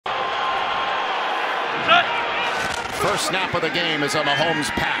First snap of the game is a Mahomes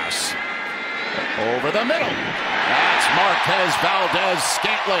pass. Over the middle. That's Marquez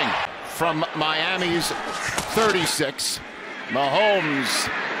Valdez-Scantling from Miami's 36. Mahomes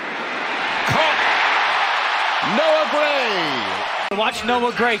caught. Noah Gray. Watch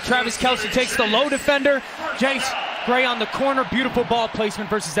Noah Gray. Travis Kelce takes the low defender. Jace Gray on the corner. Beautiful ball placement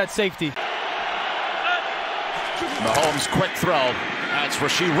versus that safety. Mahomes quick throw. That's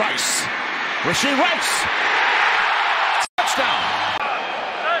Rashee Rice. Rashee Rice. Touchdown.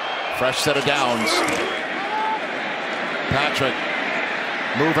 Fresh set of downs. Patrick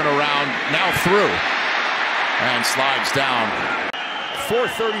moving around, now through, and slides down.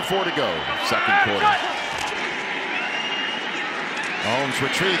 4:34 to go, second quarter. Mahomes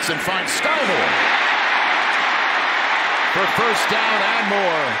retreats and finds Skyler for first down and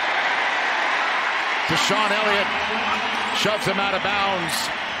more. Deshaun Elliott shoves him out of bounds.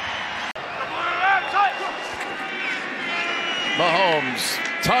 Mahomes,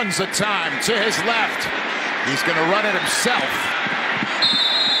 tons of time to his left. He's going to run it himself.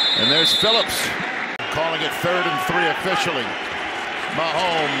 And there's Phillips calling it 3rd and 3 officially.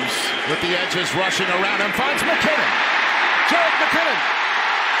 Mahomes with the edges rushing around him, finds McKinnon. Jared McKinnon.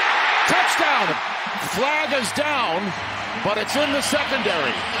 Touchdown. Flag is down, but it's in the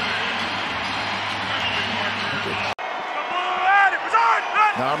secondary.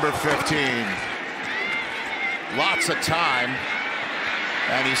 Number 15. Lots of time.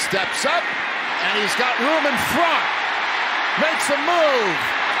 And he steps up, and he's got room in front. Makes a move.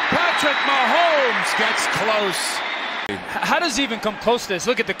 Patrick Mahomes gets close. How does he even come close to this?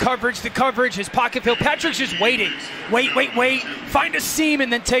 Look at the coverage, his pocket field. Patrick's just waiting. Wait. Find a seam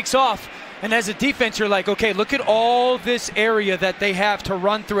and then takes off. And as a defense, you're like, okay, look at all this area that they have to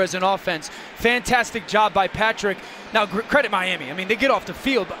run through as an offense. Fantastic job by Patrick. Now, credit Miami. I mean, they get off the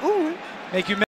field, but make you